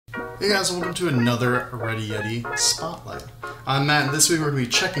Hey guys, welcome to another Ready Yeti Spotlight. I'm Matt, and this week we're going to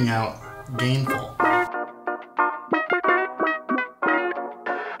be checking out Gainful.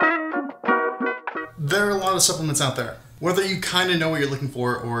 There are a lot of supplements out there. Whether you kind of know what you're looking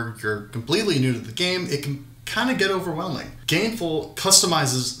for or you're completely new to the game, it can kind of get overwhelming. Gainful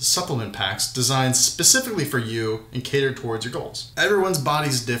customizes supplement packs designed specifically for you and catered towards your goals. Everyone's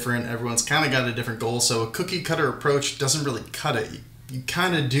body's different, everyone's kind of got a different goal, so a cookie cutter approach doesn't really cut it. You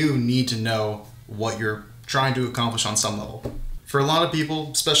kind of do need to know what you're trying to accomplish on some level. For a lot of people,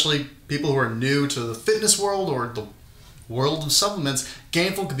 especially people who are new to the fitness world or the world of supplements,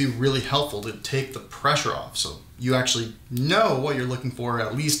 Gainful could be really helpful to take the pressure off so you actually know what you're looking for, or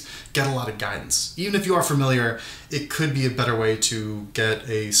at least get a lot of guidance. Even if you are familiar, it could be a better way to get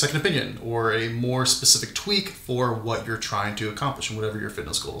a second opinion or a more specific tweak for what you're trying to accomplish and whatever your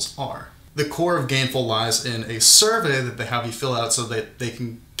fitness goals are. The core of Gainful lies in a survey that they have you fill out so that they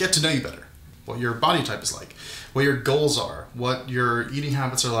can get to know you better. What your body type is like, what your goals are, what your eating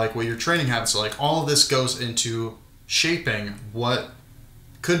habits are like, what your training habits are like. All of this goes into shaping what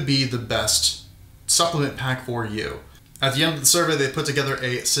could be the best supplement pack for you. At the end of the survey, they put together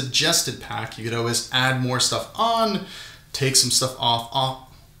a suggested pack. You could always add more stuff on, take some stuff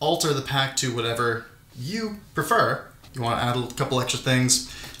off, alter the pack to whatever you prefer. You want to add a couple extra things.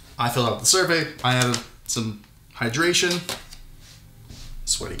 I filled out the survey. I added some hydration.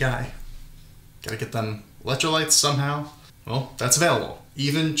 Sweaty guy. Gotta get them electrolytes somehow. Well, that's available.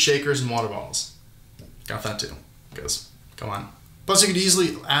 Even shakers and water bottles. Got that too, because come on. Plus, you could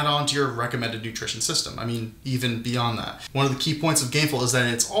easily add on to your recommended nutrition system. I mean, even beyond that. One of the key points of Gainful is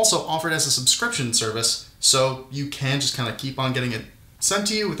that it's also offered as a subscription service, so you can just kind of keep on getting it sent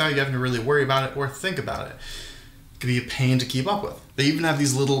to you without you having to really worry about it or think about it. It could be a pain to keep up with. They even have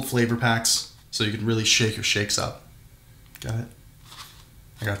these little flavor packs, so you can really shake your shakes up. Got it?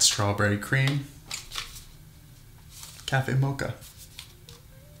 I got strawberry cream, cafe mocha,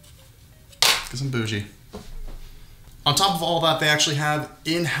 because I'm bougie. On top of all that, they actually have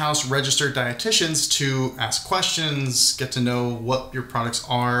in-house registered dietitians to ask questions, get to know what your products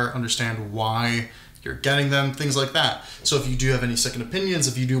are, understand why you're getting them, things like that. So if you do have any second opinions,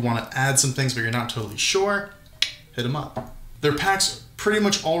 if you do want to add some things but you're not totally sure, hit them up. Their packs pretty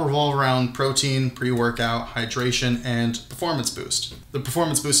much all revolve around protein, pre-workout, hydration, and performance boost. The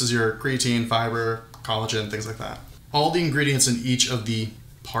performance boost is your creatine, fiber, collagen, things like that. All the ingredients in each of the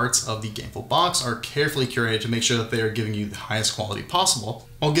parts of the Gainful box are carefully curated to make sure that they are giving you the highest quality possible,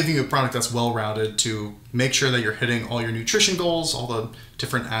 while giving you a product that's well-rounded to make sure that you're hitting all your nutrition goals, all the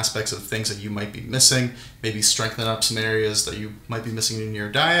different aspects of things that you might be missing, maybe strengthen up some areas that you might be missing in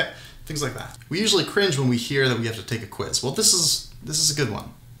your diet, things like that. We usually cringe when we hear that we have to take a quiz. Well, this is a good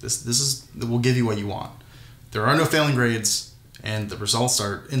one. This will give you what you want. There are no failing grades, and the results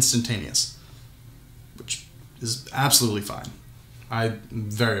are instantaneous, which is absolutely fine. I'm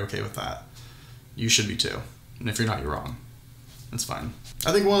very okay with that. You should be too. And if you're not, you're wrong. That's fine.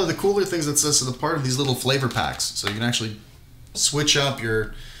 I think one of the cooler things that sets it apart are these little flavor packs. So you can actually switch up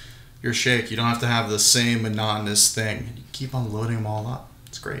your shake. You don't have to have the same monotonous thing. You keep on loading them all up.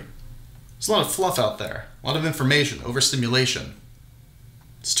 It's great. There's a lot of fluff out there. A lot of information, overstimulation.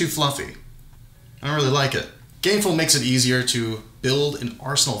 It's too fluffy. I don't really like it. Gainful makes it easier to build an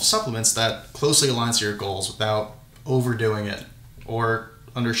arsenal of supplements that closely aligns to your goals without overdoing it or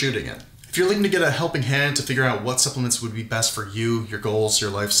undershooting it. If you're looking to get a helping hand to figure out what supplements would be best for you, your goals, your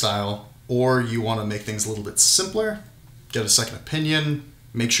lifestyle, or you want to make things a little bit simpler, get a second opinion,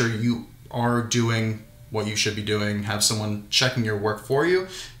 make sure you are doing what you should be doing, have someone checking your work for you,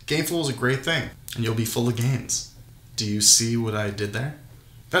 Gainful is a great thing, and you'll be full of gains. Do you see what I did there?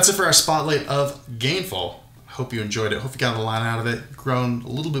 That's it for our spotlight of Gainful. I hope you enjoyed it. Hope you got a lot out of it, grown a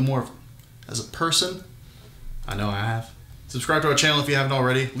little bit more as a person. I know I have. Subscribe to our channel if you haven't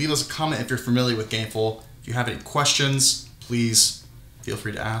already. Leave us a comment if you're familiar with Gainful. If you have any questions, please feel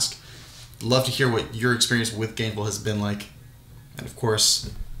free to ask. I'd love to hear what your experience with Gainful has been like. And of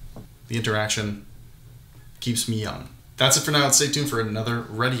course, the interaction keeps me young. That's it for now. Stay tuned for another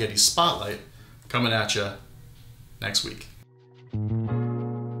Ready Yeti Spotlight coming at you next week.